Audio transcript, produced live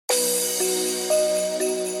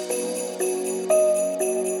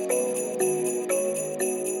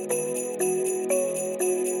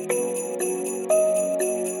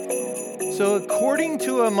according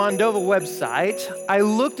to a Mondova website, I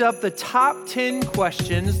looked up the top 10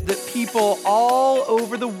 questions that people all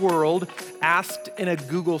over the world asked in a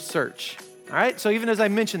Google search. All right, so even as I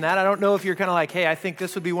mentioned that, I don't know if you're kind of like, hey, I think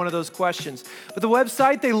this would be one of those questions. But the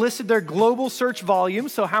website, they listed their global search volume,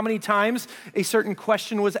 so how many times a certain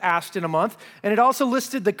question was asked in a month. And it also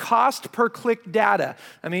listed the cost per click data.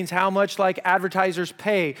 That means how much like advertisers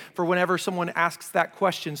pay for whenever someone asks that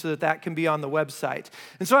question so that that can be on the website.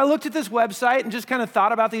 And so I looked at this website and just kind of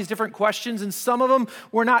thought about these different questions, and some of them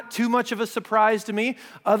were not too much of a surprise to me.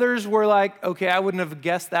 Others were like, okay, I wouldn't have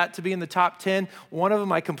guessed that to be in the top 10. One of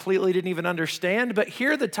them I completely didn't even understand, but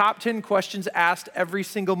here are the top 10 questions asked every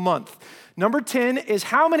single month. Number 10 is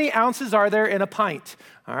how many ounces are there in a pint?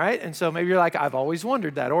 All right, and so maybe you're like, I've always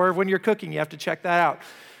wondered that, or when you're cooking, you have to check that out.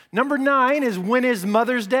 Number 9 is when is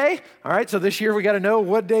Mother's Day? All right, so this year we got to know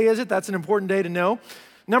what day is it. That's an important day to know.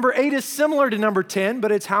 Number 8 is similar to number 10,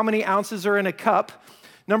 but it's how many ounces are in a cup.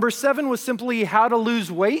 Number 7 was simply how to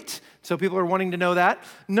lose weight, so people are wanting to know that.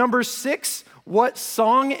 Number 6, what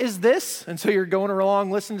song is this? And so you're going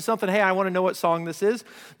along listening to something, hey, I want to know what song this is.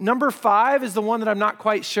 Number 5 is the one that I'm not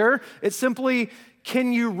quite sure. It's simply,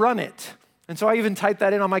 can you run it? And so I even typed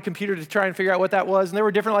that in on my computer to try and figure out what that was. And there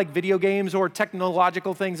were different like video games or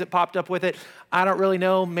technological things that popped up with it. I don't really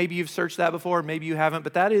know. Maybe you've searched that before, maybe you haven't,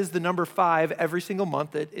 but that is the number 5 every single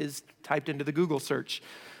month that is typed into the Google search.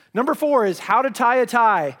 Number 4 is how to tie a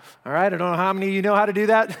tie. All right, I don't know how many of you know how to do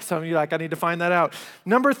that. Some of you are like, I need to find that out.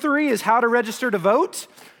 Number 3 is how to register to vote.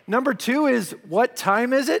 Number 2 is what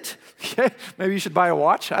time is it? Okay, maybe you should buy a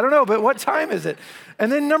watch. I don't know, but what time is it?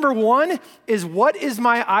 And then number 1 is what is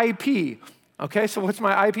my IP? Okay, so what's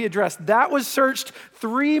my IP address? That was searched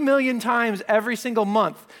 3 million times every single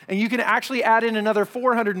month. And you can actually add in another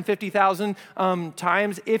 450,000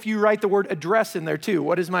 times if you write the word address in there too.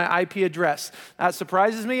 What is my IP address? That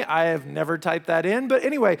surprises me. I have never typed that in. But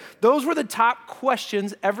anyway, those were the top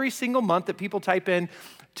questions every single month that people type in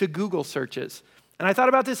to Google searches. And I thought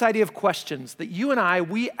about this idea of questions, that you and I,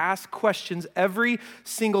 we ask questions every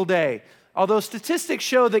single day. Although statistics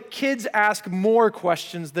show that kids ask more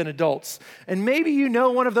questions than adults. And maybe you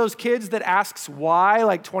know one of those kids that asks why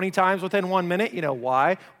like 20 times within 1 minute. You know,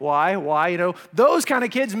 why, you know. Those kind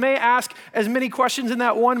of kids may ask as many questions in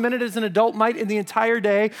that 1 minute as an adult might in the entire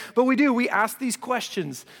day. But we ask these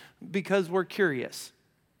questions because we're curious.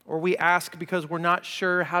 Or we ask because we're not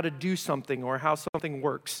sure how to do something or how something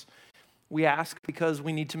works. We ask because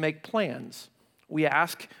we need to make plans. We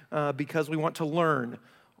ask because we want to learn.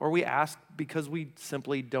 Or we ask because we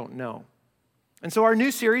simply don't know. And so our new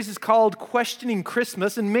series is called Questioning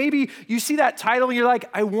Christmas, and maybe you see that title and you're like,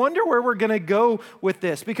 I wonder where we're going to go with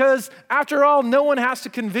this, because after all, no one has to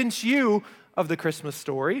convince you of the Christmas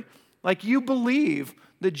story. Like, you believe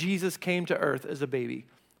that Jesus came to earth as a baby.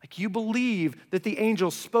 Like, you believe that the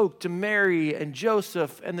angels spoke to Mary and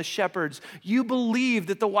Joseph and the shepherds. You believe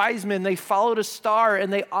that the wise men, they followed a star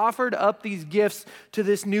and they offered up these gifts to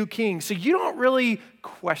this new king. So you don't really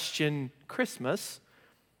question Christmas.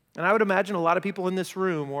 And I would imagine a lot of people in this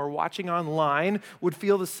room or watching online would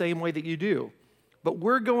feel the same way that you do. But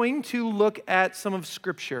we're going to look at some of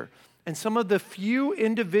Scripture and some of the few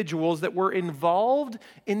individuals that were involved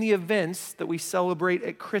in the events that we celebrate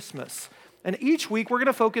at Christmas. And each week, we're going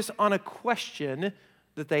to focus on a question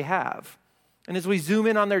that they have. And as we zoom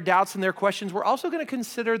in on their doubts and their questions, we're also going to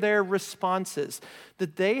consider their responses,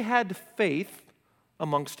 that they had faith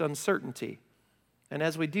amongst uncertainty. And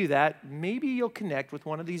as we do that, maybe you'll connect with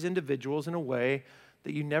one of these individuals in a way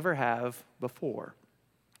that you never have before.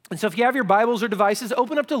 And so if you have your Bibles or devices,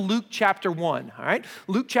 open up to Luke chapter 1, all right?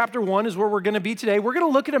 Luke chapter 1 is where we're going to be today. We're going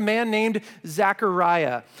to look at a man named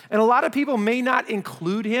Zechariah. And a lot of people may not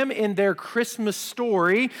include him in their Christmas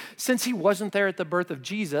story since he wasn't there at the birth of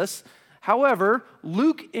Jesus. However,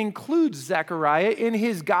 Luke includes Zechariah in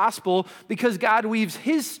his gospel because God weaves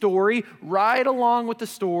his story right along with the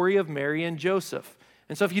story of Mary and Joseph.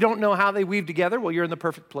 And so if you don't know how they weave together, well, you're in the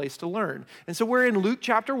perfect place to learn. And so we're in Luke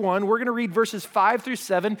chapter 1. We're going to read verses 5 through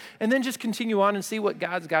 7 and then just continue on and see what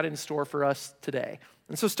God's got in store for us today.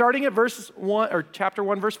 And so starting at chapter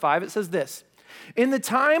 1, verse 5, it says this. In the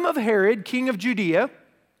time of Herod, king of Judea,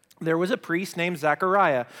 there was a priest named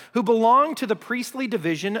Zechariah who belonged to the priestly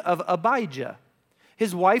division of Abijah.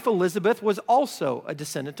 His wife Elizabeth was also a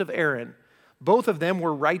descendant of Aaron. Both of them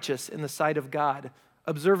were righteous in the sight of God,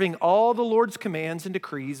 observing all the Lord's commands and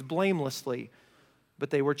decrees blamelessly. But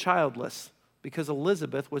they were childless because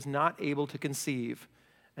Elizabeth was not able to conceive,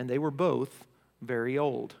 and they were both very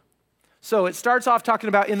old. So it starts off talking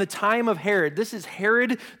about in the time of Herod. This is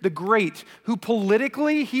Herod the Great, who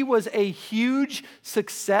politically, he was a huge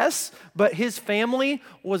success, but his family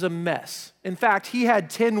was a mess. In fact, he had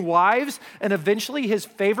 10 wives, and eventually his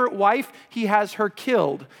favorite wife, he has her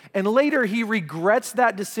killed. And later he regrets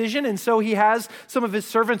that decision, and so he has some of his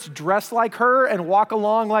servants dress like her and walk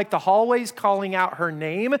along like the hallways calling out her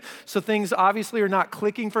name. So things obviously are not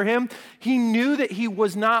clicking for him. He knew that he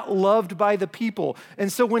was not loved by the people.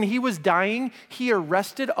 And so when he was dying, he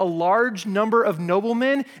arrested a large number of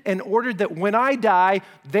noblemen and ordered that when I die,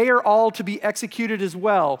 they are all to be executed as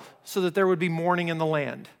well, so that there would be mourning in the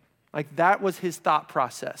land. Like that was his thought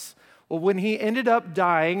process. Well, when he ended up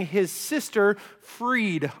dying, his sister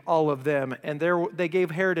freed all of them, and they gave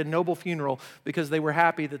Herod a noble funeral because they were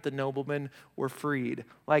happy that the noblemen were freed.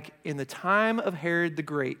 Like in the time of Herod the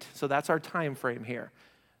Great. So that's our time frame here.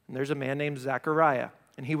 And there's a man named Zechariah,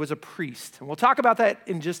 and he was a priest. And we'll talk about that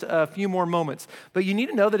in just a few more moments. But you need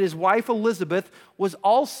to know that his wife Elizabeth was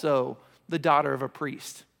also the daughter of a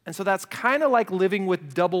priest. And so that's kind of like living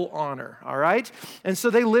with double honor, all right? And so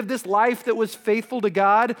they lived this life that was faithful to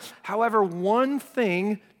God. However, one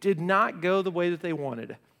thing did not go the way that they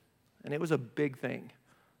wanted. And it was a big thing,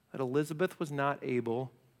 that Elizabeth was not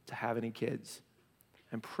able to have any kids.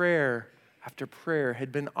 And prayer after prayer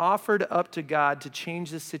had been offered up to God to change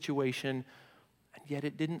this situation, and yet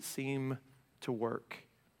it didn't seem to work.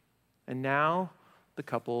 And now the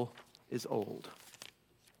couple is old.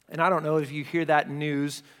 And I don't know if you hear that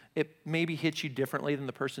news, it maybe hits you differently than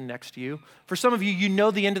the person next to you. For some of you, you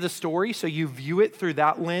know the end of the story, so you view it through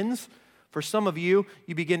that lens. For some of you,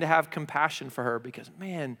 you begin to have compassion for her because,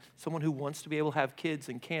 man, someone who wants to be able to have kids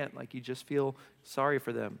and can't, like you just feel sorry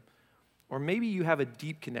for them. Or maybe you have a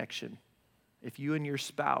deep connection. If you and your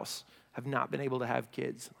spouse have not been able to have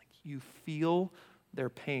kids, like you feel their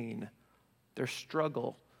pain, their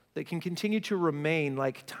struggle, that can continue to remain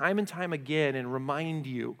like time and time again and remind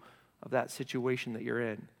you of that situation that you're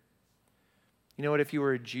in. You know what, if you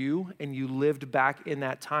were a Jew and you lived back in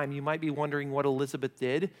that time, you might be wondering what Elizabeth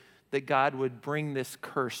did, that God would bring this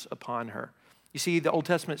curse upon her. You see, the Old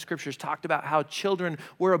Testament scriptures talked about how children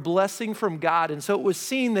were a blessing from God, and so it was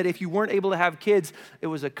seen that if you weren't able to have kids, it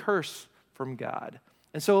was a curse from God.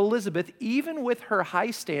 And so Elizabeth, even with her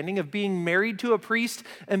high standing of being married to a priest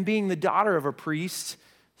and being the daughter of a priest,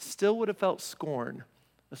 still would have felt scorn,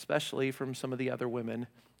 especially from some of the other women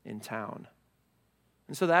in town.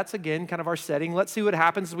 And so that's, again, kind of our setting. Let's see what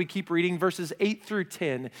happens as we keep reading verses 8 through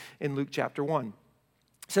 10 in Luke chapter 1.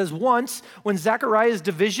 It says, once, when Zechariah's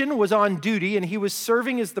division was on duty and he was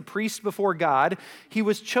serving as the priest before God, he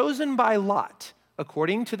was chosen by lot,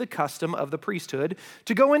 according to the custom of the priesthood,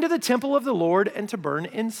 to go into the temple of the Lord and to burn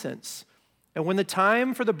incense. And when the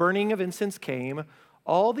time for the burning of incense came,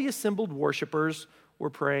 all the assembled worshipers were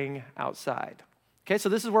praying outside. Okay, so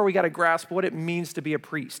this is where we got to grasp what it means to be a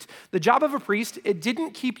priest. The job of a priest, it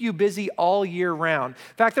didn't keep you busy all year round.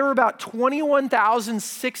 In fact, there were about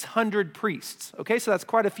 21,600 priests. Okay, so that's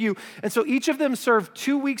quite a few. And so each of them served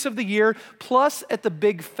 2 weeks of the year, plus at the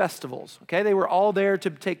big festivals. Okay, they were all there to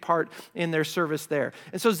take part in their service there.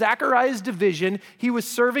 And so Zechariah's division, he was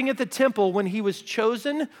serving at the temple when he was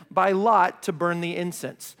chosen by lot to burn the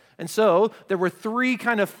incense. And so there were 3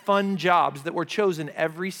 kind of fun jobs that were chosen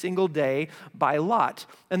every single day by lot.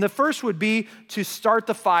 And the first would be to start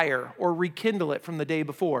the fire or rekindle it from the day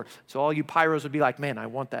before. So all you pyros would be like, man, I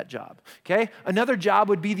want that job. Okay? Another job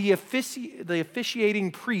would be the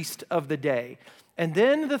officiating priest of the day. And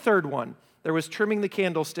then the third one, there was trimming the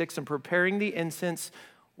candlesticks and preparing the incense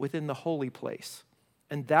within the holy place.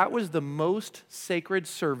 And that was the most sacred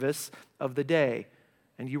service of the day.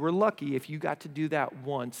 And you were lucky if you got to do that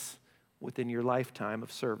once within your lifetime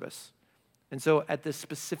of service. And so at this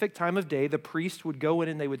specific time of day, the priest would go in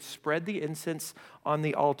and they would spread the incense on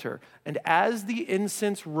the altar. And as the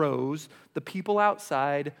incense rose, the people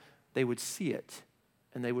outside, they would see it.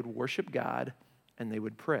 And they would worship God and they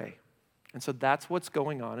would pray. And so that's what's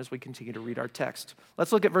going on as we continue to read our text.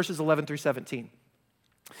 Let's look at verses 11 through 17.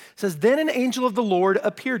 It says, then an angel of the Lord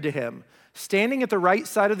appeared to him, standing at the right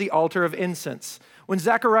side of the altar of incense. When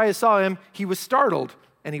Zechariah saw him, he was startled,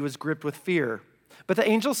 and he was gripped with fear. But the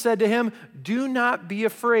angel said to him, do not be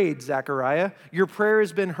afraid, Zechariah. Your prayer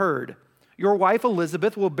has been heard. Your wife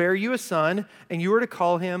Elizabeth will bear you a son, and you are to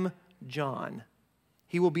call him John.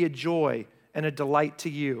 He will be a joy and a delight to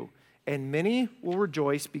you, and many will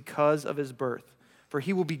rejoice because of his birth, for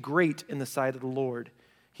he will be great in the sight of the Lord.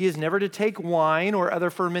 He is never to take wine or other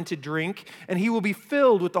fermented drink, and he will be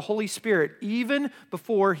filled with the Holy Spirit even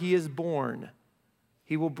before he is born.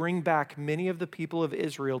 He will bring back many of the people of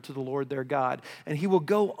Israel to the Lord their God, and he will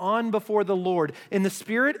go on before the Lord in the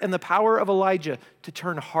spirit and the power of Elijah to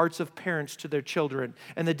turn hearts of parents to their children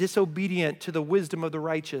and the disobedient to the wisdom of the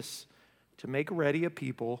righteous, to make ready a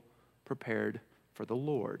people prepared for the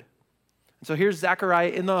Lord. And so here's Zechariah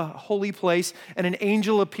in the holy place, and an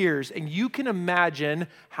angel appears. And you can imagine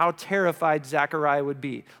how terrified Zechariah would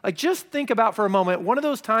be. Like, just think about for a moment, one of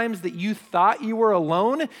those times that you thought you were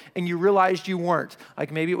alone and you realized you weren't.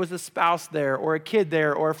 Like maybe it was a spouse there, or a kid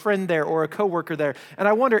there, or a friend there, or a coworker there. And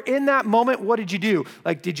I wonder, in that moment, what did you do?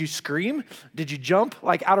 Like, did you scream? Did you jump?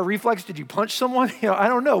 Like, out of reflex, did you punch someone? I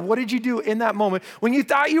don't know. What did you do in that moment when you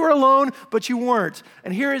thought you were alone, but you weren't?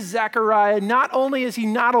 And here is Zechariah. Not only is he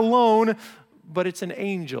not alone, but it's an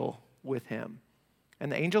angel with him. And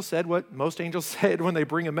the angel said what most angels said when they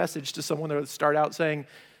bring a message to someone. They start out saying,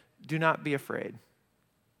 do not be afraid.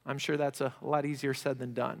 I'm sure that's a lot easier said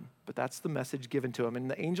than done, but that's the message given to him. And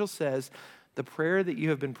the angel says, the prayer that you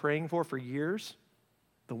have been praying for years,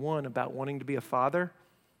 the one about wanting to be a father,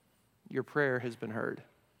 your prayer has been heard.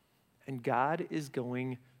 And God is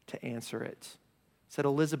going to answer it. Said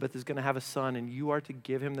Elizabeth is going to have a son, and you are to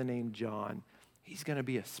give him the name John. He's going to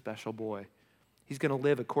be a special boy. He's going to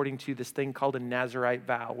live according to this thing called a Nazirite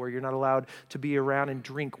vow, where you're not allowed to be around and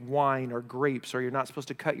drink wine or grapes, or you're not supposed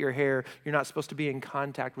to cut your hair. You're not supposed to be in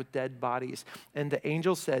contact with dead bodies. And the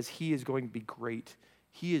angel says he is going to be great.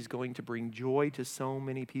 He is going to bring joy to so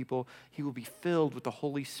many people. He will be filled with the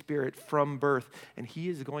Holy Spirit from birth, and he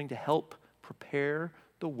is going to help prepare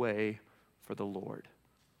the way for the Lord.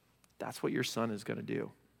 That's what your son is going to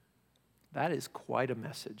do. That is quite a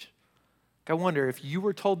message. I wonder if you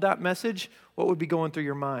were told that message, what would be going through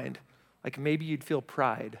your mind? Like maybe you'd feel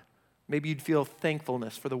pride. Maybe you'd feel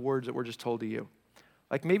thankfulness for the words that were just told to you.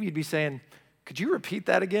 Like maybe you'd be saying, could you repeat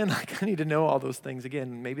that again? Like I need to know all those things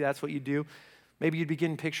again. Maybe that's what you do. Maybe you'd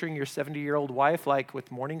begin picturing your 70-year-old wife like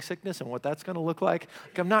with morning sickness and what that's going to look like.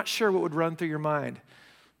 I'm not sure what would run through your mind.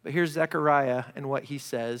 But here's Zechariah and what he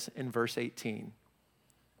says in verse 18.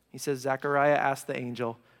 He says, Zechariah asked the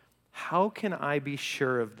angel, how can I be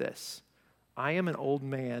sure of this? I am an old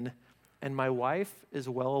man, and my wife is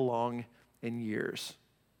well along in years.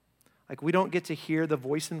 Like we don't get to hear the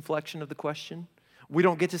voice inflection of the question. We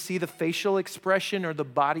don't get to see the facial expression or the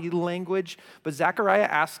body language. But Zechariah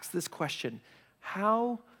asks this question,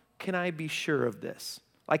 how can I be sure of this?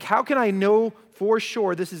 Like how can I know for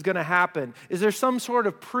sure this is going to happen? Is there some sort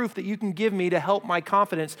of proof that you can give me to help my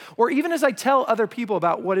confidence? Or even as I tell other people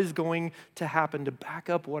about what is going to happen to back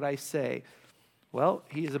up what I say? Well,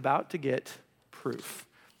 he is about to get proof.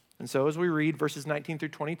 And so as we read verses 19 through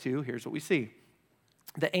 22, here's what we see.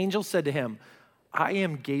 The angel said to him, I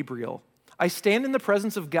am Gabriel. I stand in the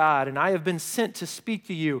presence of God, and I have been sent to speak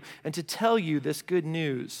to you and to tell you this good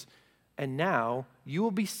news. And now you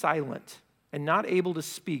will be silent and not able to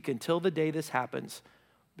speak until the day this happens,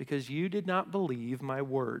 because you did not believe my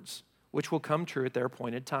words, which will come true at their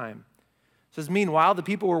appointed time. It says, meanwhile, the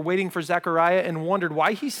people were waiting for Zechariah and wondered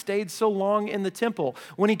why he stayed so long in the temple.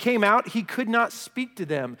 When he came out, he could not speak to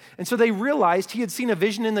them. And so they realized he had seen a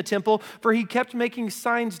vision in the temple, for he kept making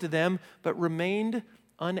signs to them, but remained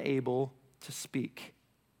unable to speak.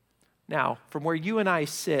 Now, from where you and I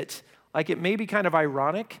sit, like it may be kind of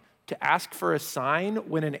ironic to ask for a sign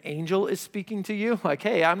when an angel is speaking to you. Like,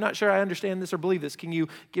 hey, I'm not sure I understand this or believe this. Can you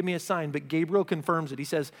give me a sign? But Gabriel confirms it. He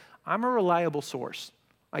says, I'm a reliable source.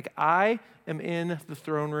 Like I am in the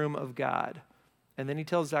throne room of God. And then he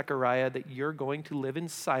tells Zechariah that you're going to live in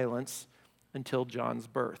silence until John's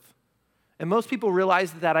birth. And most people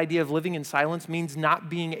realize that that idea of living in silence means not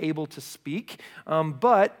being able to speak.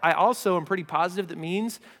 But I also am pretty positive that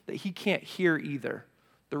means that he can't hear either.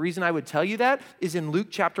 The reason I would tell you that is in Luke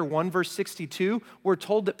chapter 1, verse 62, we're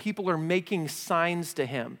told that people are making signs to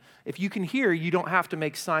him. If you can hear, you don't have to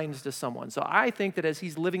make signs to someone. So I think that as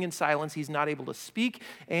he's living in silence, he's not able to speak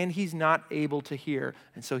and he's not able to hear.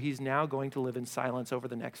 And so he's now going to live in silence over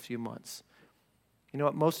the next few months. You know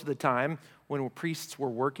what? Most of the time, when priests were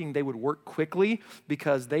working, they would work quickly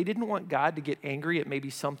because they didn't want God to get angry at maybe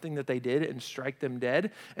something that they did and strike them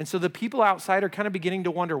dead. And so the people outside are kind of beginning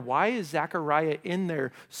to wonder, why is Zechariah in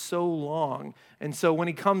there so long? And so when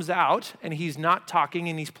he comes out and he's not talking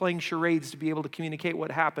and he's playing charades to be able to communicate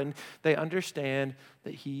what happened, they understand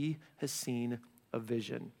that he has seen a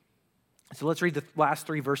vision. So let's read the last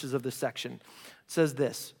 3 verses of this section. It says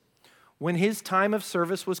this, when his time of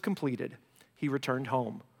service was completed, he returned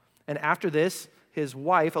home. And after this, his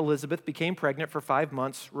wife, Elizabeth, became pregnant for 5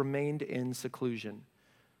 months, remained in seclusion.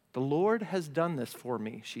 The Lord has done this for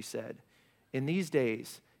me, she said. In these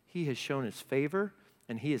days, he has shown his favor,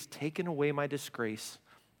 and he has taken away my disgrace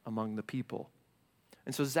among the people.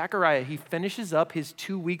 And so Zechariah, he finishes up his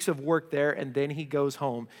 2 weeks of work there, and then he goes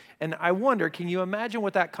home. And I wonder, can you imagine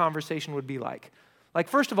what that conversation would be like? Like,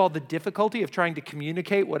 first of all, the difficulty of trying to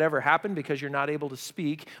communicate whatever happened because you're not able to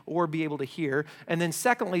speak or be able to hear. And then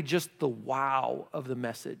secondly, just the wow of the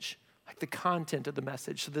message. like the content of the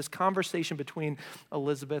message. So this conversation between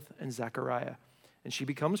Elizabeth and Zechariah. And she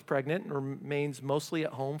becomes pregnant and remains mostly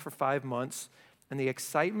at home for 5 months. And the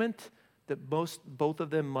excitement that both of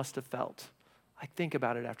them must have felt. Like think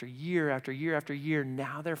about it, after year after year after year,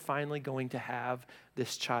 now they're finally going to have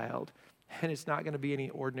this child. And it's not going to be any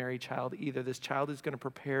ordinary child either. This child is going to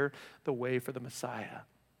prepare the way for the Messiah.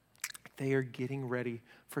 They are getting ready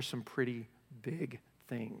for some pretty big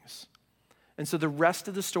things. And so the rest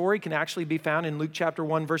of the story can actually be found in Luke chapter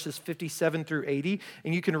 1, verses 57 through 80.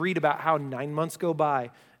 And you can read about how 9 months go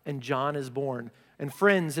by and John is born. And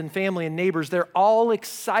friends and family and neighbors, they're all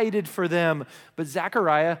excited for them. But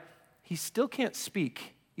Zechariah, he still can't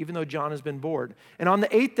speak, even though John has been born. And on the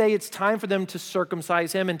 8th day, it's time for them to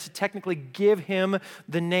circumcise him and to technically give him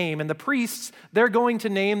the name. And the priests, they're going to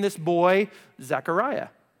name this boy Zechariah,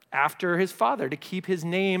 after his father, to keep his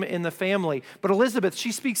name in the family. But Elizabeth,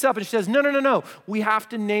 she speaks up and she says, no, we have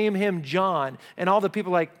to name him John. And all the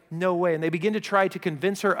people are like, no way. And they begin to try to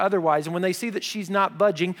convince her otherwise. And when they see that she's not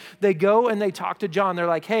budging, they go and they talk to John. They're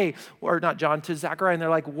like, hey, or not John, to Zechariah. And they're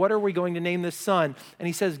like, what are we going to name this son? And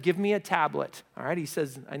he says, give me a tablet. All right, he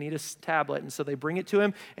says, I need a tablet. And so they bring it to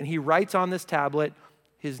him and he writes on this tablet,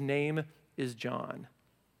 his name is John.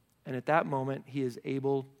 And at that moment, he is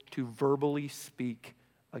able to verbally speak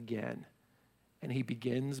again. And he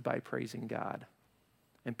begins by praising God.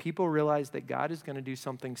 And people realize that God is going to do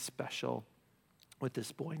something special with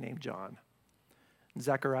this boy named John.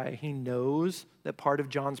 Zechariah, he knows that part of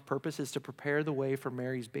John's purpose is to prepare the way for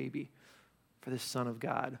Mary's baby, for the Son of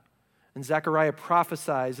God. And Zechariah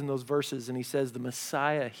prophesies in those verses, and he says, the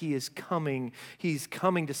Messiah, he is coming. He's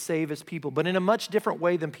coming to save his people, but in a much different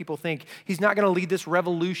way than people think. He's not going to lead this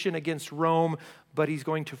revolution against Rome, but he's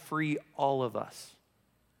going to free all of us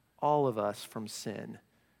from sin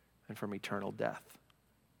and from eternal death.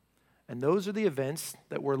 And those are the events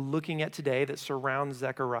that we're looking at today that surround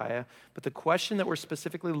Zechariah. But the question that we're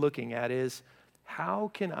specifically looking at is,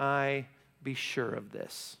 how can I be sure of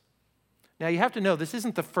this? Now, you have to know, this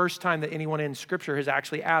isn't the first time that anyone in Scripture has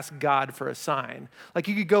actually asked God for a sign. Like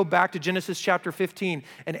you could go back to Genesis chapter 15,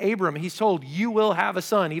 and Abram, he's told, you will have a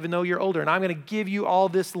son, even though you're older, and I'm going to give you all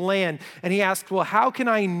this land. And he asked, well, how can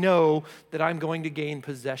I know that I'm going to gain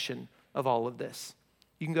possession of all of this?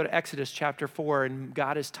 You can go to Exodus chapter 4, and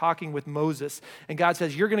God is talking with Moses. And God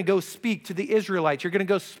says, you're going to go speak to the Israelites. You're going to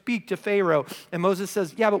go speak to Pharaoh. And Moses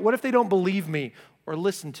says, yeah, but what if they don't believe me or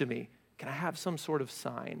listen to me? Can I have some sort of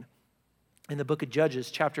sign? In the book of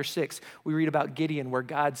Judges, chapter 6, we read about Gideon where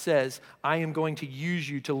God says, I am going to use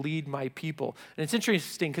you to lead my people. And it's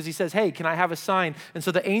interesting because he says, hey, can I have a sign? And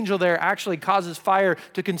so the angel there actually causes fire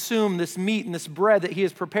to consume this meat and this bread that he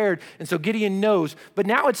has prepared. And so Gideon knows. But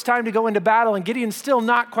now it's time to go into battle, and Gideon's still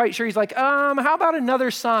not quite sure. He's like, how about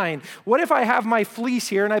another sign? What if I have my fleece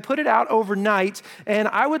here and I put it out overnight, and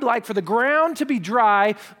I would like for the ground to be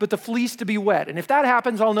dry, but the fleece to be wet. And if that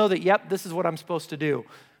happens, I'll know that, yep, this is what I'm supposed to do.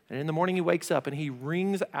 And in the morning he wakes up and he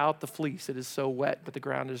wrings out the fleece. It is so wet, but the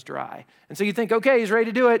ground is dry. And so you think, okay, he's ready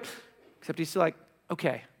to do it. Except he's like,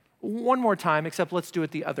 okay, one more time, except let's do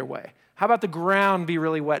it the other way. How about the ground be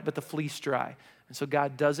really wet, but the fleece dry? And so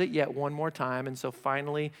God does it yet one more time. And so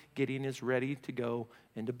finally, Gideon is ready to go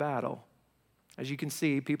into battle. As you can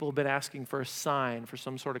see, people have been asking for a sign, for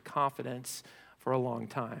some sort of confidence for a long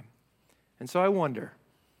time. And so I wonder,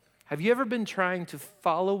 have you ever been trying to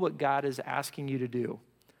follow what God is asking you to do,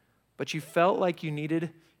 but you felt like you needed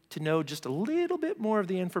to know just a little bit more of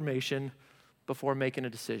the information before making a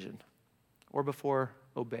decision or before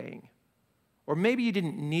obeying? Or maybe you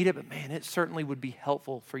didn't need it, but man, it certainly would be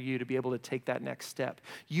helpful for you to be able to take that next step.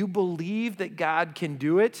 You believe that God can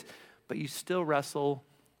do it, but you still wrestle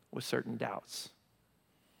with certain doubts.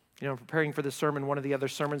 You know, preparing for this sermon, one of the other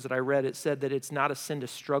sermons that I read, it said that it's not a sin to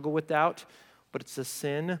struggle with doubt, but it's a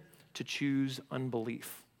sin to choose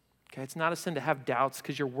unbelief. Okay, it's not a sin to have doubts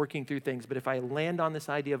because you're working through things, but if I land on this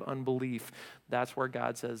idea of unbelief, that's where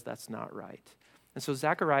God says that's not right. And so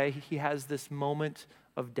Zechariah, he has this moment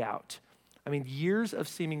of doubt. I mean, years of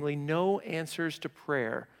seemingly no answers to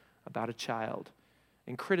prayer about a child,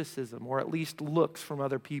 and criticism, or at least looks from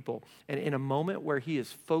other people. And in a moment where he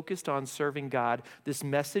is focused on serving God, this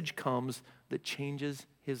message comes that changes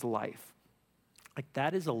his life. Like,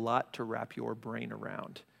 that is a lot to wrap your brain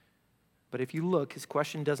around. But if you look, his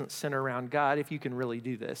question doesn't center around God, if you can really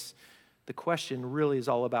do this. The question really is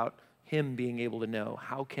all about him being able to know,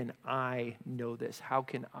 how can I know this? How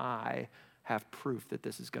can I have proof that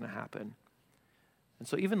this is going to happen? And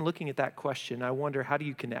so even looking at that question, I wonder, how do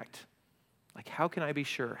you connect? Like, how can I be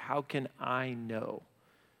sure? How can I know?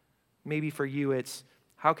 Maybe for you, it's,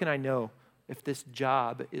 how can I know if this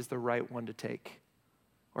job is the right one to take?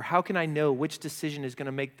 Or how can I know which decision is going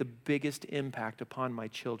to make the biggest impact upon my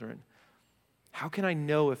children? How can I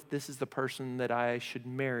know if this is the person that I should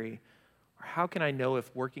marry? Or how can I know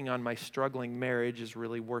if working on my struggling marriage is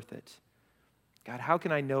really worth it? God, how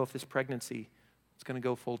can I know if this pregnancy is going to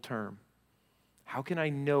go full term? How can I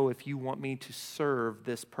know if you want me to serve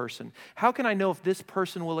this person? How can I know if this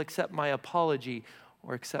person will accept my apology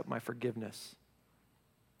or accept my forgiveness?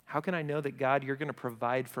 How can I know that, God, you're going to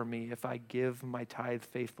provide for me if I give my tithe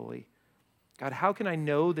faithfully? God, how can I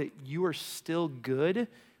know that you are still good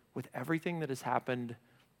with everything that has happened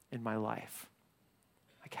in my life?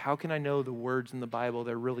 Like, how can I know the words in the Bible,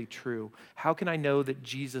 they're really true? How can I know that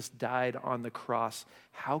Jesus died on the cross?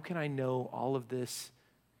 How can I know all of this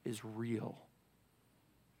is real?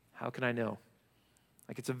 How can I know?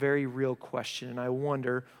 Like, it's a very real question, and I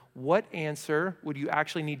wonder, what answer would you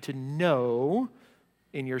actually need to know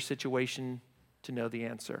in your situation to know the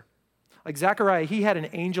answer? Like Zechariah, he had an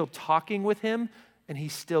angel talking with him, and he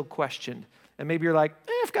still questioned. And maybe you're like,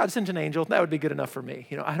 if God sent an angel, that would be good enough for me.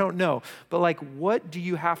 I don't know. But like, what do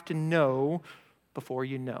you have to know, before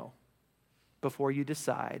you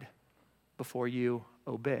decide, before you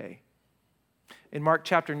obey? In Mark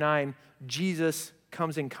chapter 9, Jesus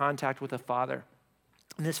comes in contact with a father.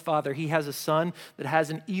 And this father, he has a son that has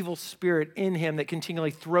an evil spirit in him that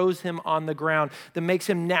continually throws him on the ground, that makes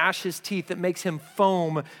him gnash his teeth, that makes him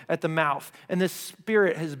foam at the mouth. And this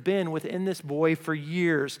spirit has been within this boy for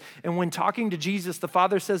years. And when talking to Jesus, the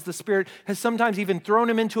father says the spirit has sometimes even thrown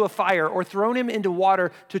him into a fire or thrown him into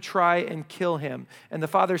water to try and kill him. And the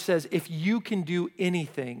father says, if you can do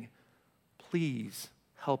anything, please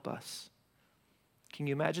help us. Can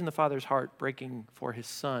you imagine the father's heart breaking for his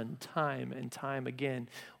son time and time again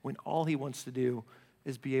when all he wants to do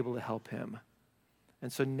is be able to help him?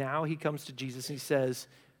 And so now he comes to Jesus and he says,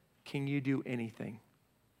 can you do anything?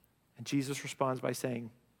 And Jesus responds by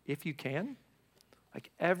saying, if you can, like,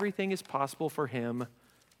 everything is possible for him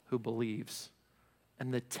who believes.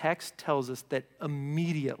 And the text tells us that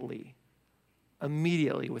immediately,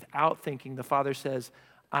 without thinking, the father says,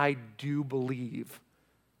 I do believe.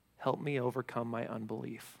 Help me overcome my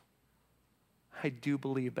unbelief. I do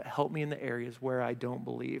believe, but help me in the areas where I don't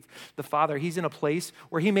believe. The father, he's in a place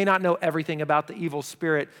where he may not know everything about the evil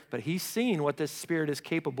spirit, but he's seen what this spirit is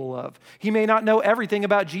capable of. He may not know everything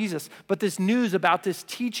about Jesus, but this news about this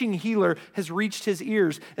teaching healer has reached his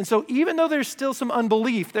ears. And so even though there's still some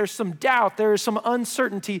unbelief, there's some doubt, there's some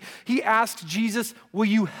uncertainty, he asked Jesus, will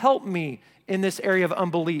you help me in this area of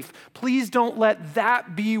unbelief? Please don't let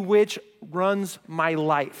that be which runs my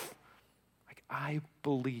life. Like, I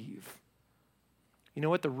believe. You know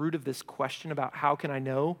what the root of this question about how can I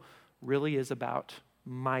know really is about?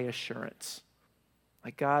 My assurance.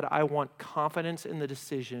 Like, God, I want confidence in the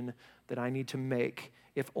decision that I need to make.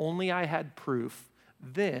 If only I had proof,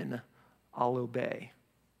 then I'll obey.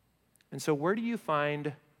 And so where do you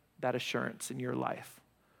find that assurance in your life?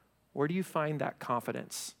 Where do you find that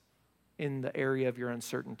confidence in the area of your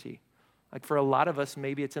uncertainty? Like, for a lot of us,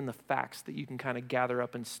 maybe it's in the facts that you can kind of gather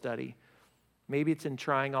up and study. Maybe it's in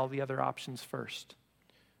trying all the other options first.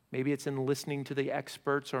 Maybe it's in listening to the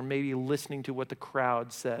experts, or maybe listening to what the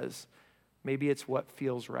crowd says. Maybe it's what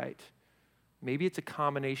feels right. Maybe it's a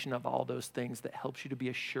combination of all those things that helps you to be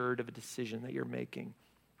assured of a decision that you're making.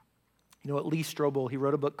 You know what, Lee Strobel, he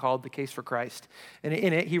wrote a book called The Case for Christ. And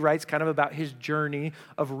in it, he writes kind of about his journey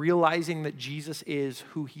of realizing that Jesus is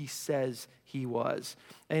who he says he was.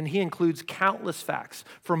 And he includes countless facts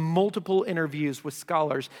from multiple interviews with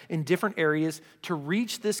scholars in different areas to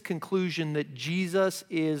reach this conclusion that Jesus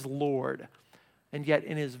is Lord. And yet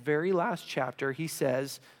in his very last chapter, he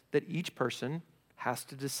says that each person has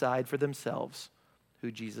to decide for themselves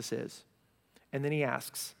who Jesus is. And then he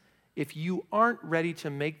asks, if you aren't ready to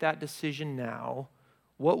make that decision now,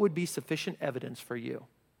 what would be sufficient evidence for you?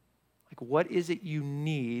 Like, what is it you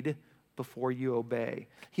need before you obey?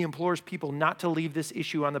 He implores people not to leave this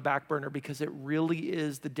issue on the back burner because it really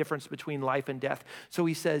is the difference between life and death. So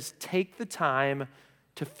he says, take the time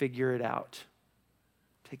to figure it out.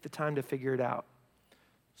 Take the time to figure it out.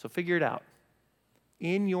 So figure it out.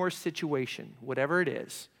 In your situation, whatever it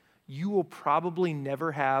is, you will probably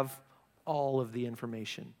never have all of the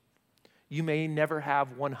information. You may never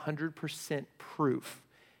have 100% proof.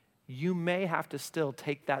 You may have to still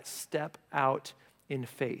take that step out in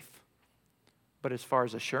faith. But as far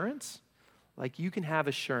as assurance, like, you can have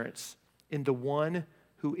assurance in the one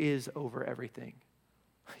who is over everything.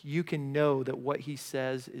 You can know that what he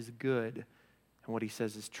says is good and what he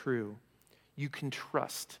says is true. You can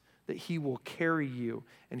trust that he will carry you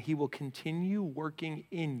and he will continue working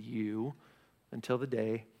in you until the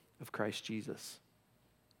day of Christ Jesus.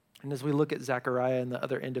 And as we look at Zechariah and the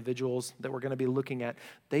other individuals that we're going to be looking at,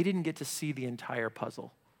 they didn't get to see the entire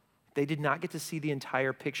puzzle. They did not get to see the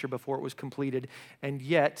entire picture before it was completed. And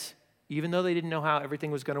yet, even though they didn't know how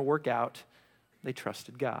everything was going to work out, they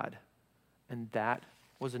trusted God. And that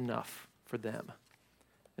was enough for them.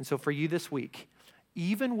 And so for you this week,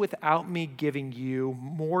 even without me giving you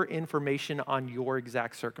more information on your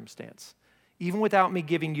exact circumstance, even without me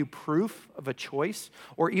giving you proof of a choice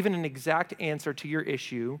or even an exact answer to your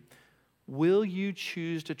issue, will you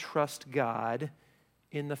choose to trust God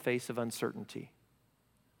in the face of uncertainty?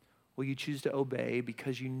 Will you choose to obey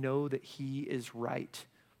because you know that He is right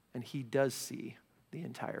and He does see the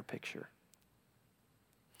entire picture?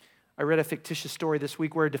 I read a fictitious story this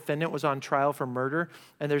week where a defendant was on trial for murder,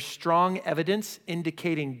 and there's strong evidence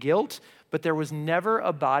indicating guilt, but there was never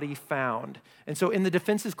a body found. And so in the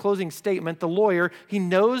defense's closing statement, the lawyer, he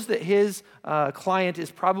knows that his client is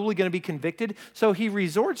probably going to be convicted, so he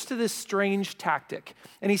resorts to this strange tactic.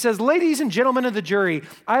 And he says, "Ladies and gentlemen of the jury,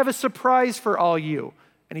 I have a surprise for all you."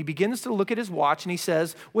 And he begins to look at his watch and he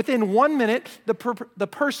says, within 1 minute, the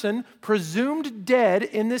person presumed dead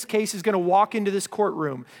in this case is going to walk into this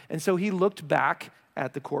courtroom. And so he looked back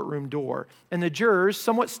at the courtroom door. And the jurors,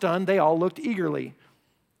 somewhat stunned, they all looked eagerly.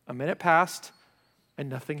 A minute passed and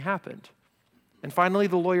nothing happened. And finally,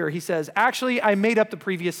 the lawyer, he says, "Actually, I made up the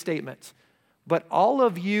previous statement, but all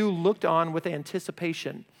of you looked on with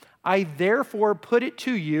anticipation. I therefore put it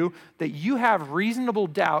to you that you have reasonable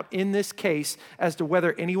doubt in this case as to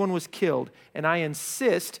whether anyone was killed, and I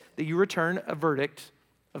insist that you return a verdict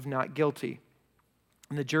of not guilty."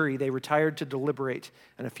 And the jury, they retired to deliberate.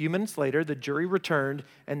 And a few minutes later, the jury returned,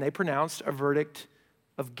 and they pronounced a verdict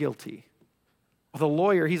of guilty. The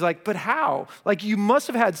lawyer, he's like, "But how? Like, you must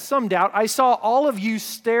have had some doubt. I saw all of you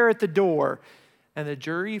stare at the door." And the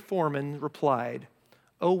jury foreman replied,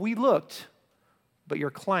 "Oh, we looked, but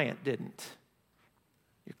your client didn't."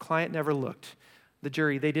 Your client never looked. The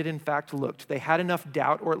jury, they did in fact look. They had enough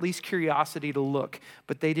doubt, or at least curiosity, to look,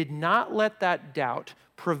 but they did not let that doubt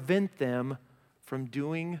prevent them from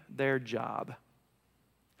doing their job.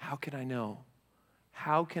 How can I know?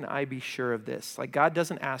 How can I be sure of this? Like, God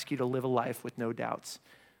doesn't ask you to live a life with no doubts,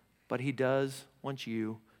 but He does want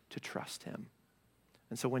you to trust Him.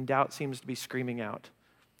 And so when doubt seems to be screaming out,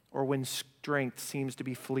 or when strength seems to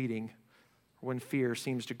be fleeting, when fear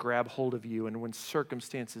seems to grab hold of you, and when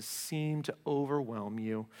circumstances seem to overwhelm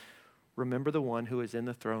you, remember the one who is in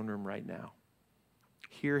the throne room right now.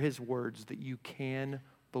 Hear His words that you can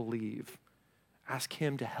believe. Ask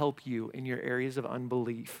Him to help you in your areas of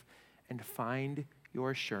unbelief and find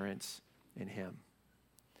your assurance in Him.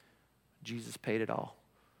 Jesus paid it all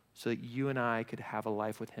so that you and I could have a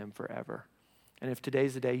life with Him forever. And if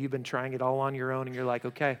today's the day you've been trying it all on your own and you're like,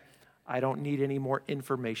 okay, I don't need any more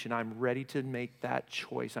information. I'm ready to make that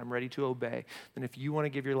choice. I'm ready to obey. Then if you want to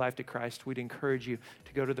give your life to Christ, we'd encourage you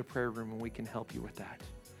to go to the prayer room and we can help you with that.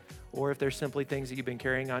 Or if there's simply things that you've been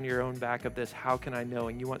carrying on your own back of this, how can I know?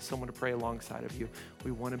 And you want someone to pray alongside of you,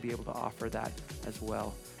 we want to be able to offer that as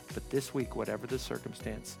well. But this week, whatever the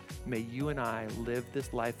circumstance, may you and I live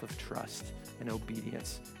this life of trust and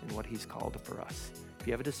obedience in what He's called for us. If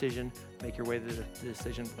you have a decision, make your way to the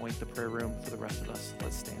decision point, the prayer room. For the rest of us,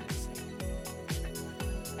 let's stand and sing.